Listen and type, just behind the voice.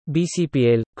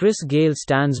BCPL, Chris Gayle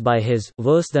stands by his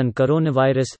 "worse than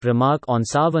coronavirus" remark on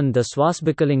Savan. The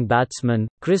swashbuckling batsman,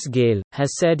 Chris Gayle,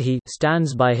 has said he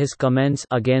stands by his comments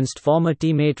against former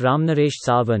teammate Ramnaresh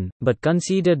Savan, but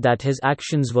conceded that his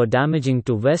actions were damaging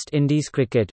to West Indies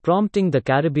cricket, prompting the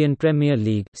Caribbean Premier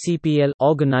League (CPL)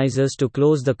 organisers to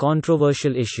close the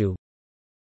controversial issue.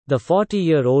 The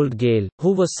 40-year-old Gayle,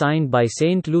 who was signed by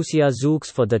St. Lucia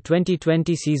Zouks for the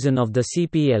 2020 season of the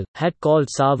CPL, had called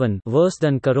Savan "worse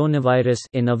than coronavirus"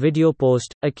 in a video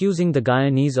post, accusing the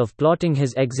Guyanese of plotting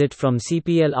his exit from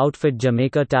CPL outfit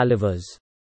Jamaica Talivers.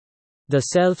 The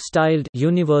self-styled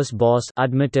Universe boss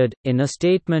admitted, in a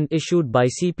statement issued by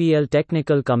CPL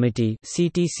Technical Committee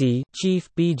 (CTC)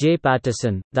 Chief P.J.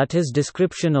 Patterson, that his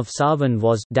description of Savan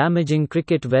was "damaging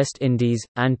cricket West Indies,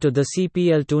 and to the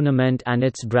CPL tournament and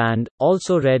its brand."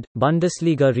 Also read,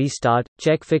 Bundesliga restart,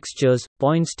 check fixtures,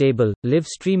 points table, live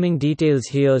streaming details.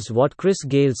 Here's what Chris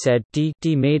Gayle said.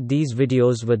 T made these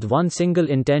videos with one single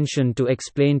intention: to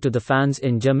explain to the fans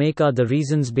in Jamaica the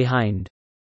reasons behind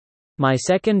my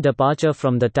second departure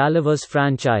from the Talivers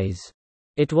franchise.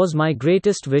 It was my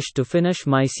greatest wish to finish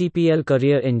my CPL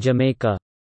career in Jamaica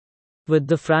with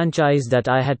the franchise that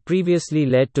I had previously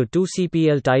led to 2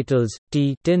 CPL titles.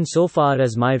 So far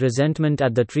as my resentment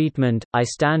at the treatment, I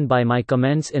stand by my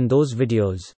comments in those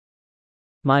videos.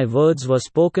 My words were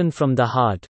spoken from the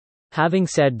heart. Having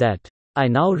said that, I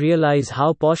now realize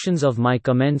how portions of my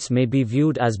comments may be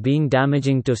viewed as being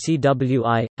damaging to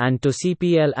CWI, and to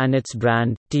CPL and its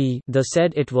brand.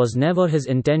 Said it was never his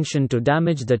intention to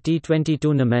damage the T20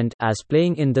 tournament, as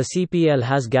playing in the CPL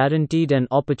has guaranteed an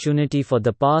opportunity for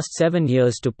the past 7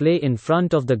 years to play in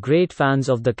front of the great fans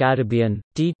of the Caribbean.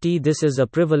 This is a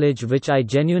privilege which I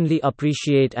genuinely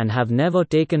appreciate and have never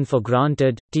taken for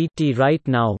granted. Right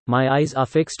now, my eyes are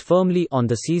fixed firmly on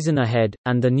the season ahead,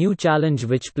 and the new challenge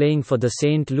which playing for the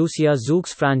St. Lucia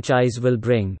Zouks franchise will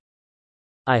bring.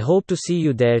 I hope to see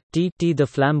you there. The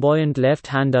flamboyant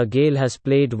left-hander Gayle has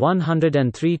played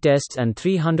 103 tests and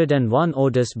 301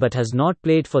 ODIs but has not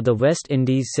played for the West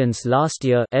Indies since last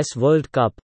year's World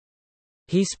Cup.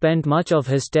 He spent much of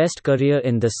his Test career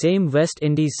in the same West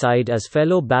Indies side as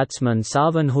fellow batsman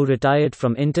Savan, who retired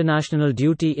from international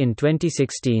duty in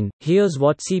 2016. Here's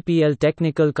what CPL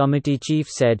Technical Committee Chief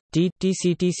said.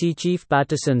 CTC Chief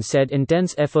Patterson said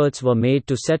intense efforts were made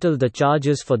to settle the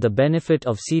charges for the benefit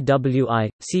of CWI,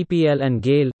 CPL and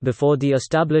Gayle, before the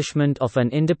establishment of an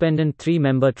independent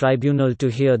 3-member tribunal to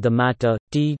hear the matter.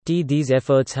 These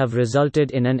efforts have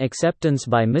resulted in an acceptance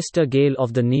by Mr. Gayle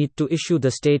of the need to issue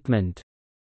the statement.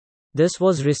 This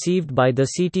was received by the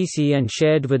CTC and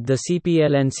shared with the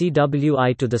CPL and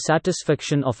CWI to the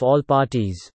satisfaction of all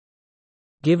parties.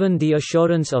 Given the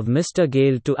assurance of Mr.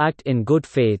 Gayle to act in good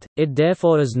faith, it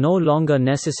therefore is no longer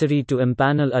necessary to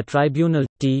impanel a tribunal.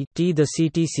 The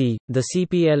CTC, the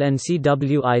CPL and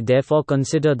CWI therefore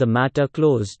consider the matter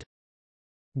closed.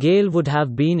 Gayle would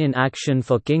have been in action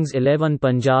for Kings 11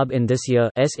 Punjab in this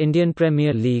year's Indian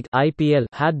Premier League (IPL)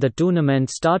 had the tournament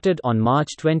started on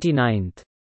March 29.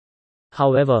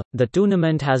 However, the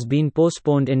tournament has been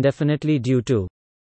postponed indefinitely due to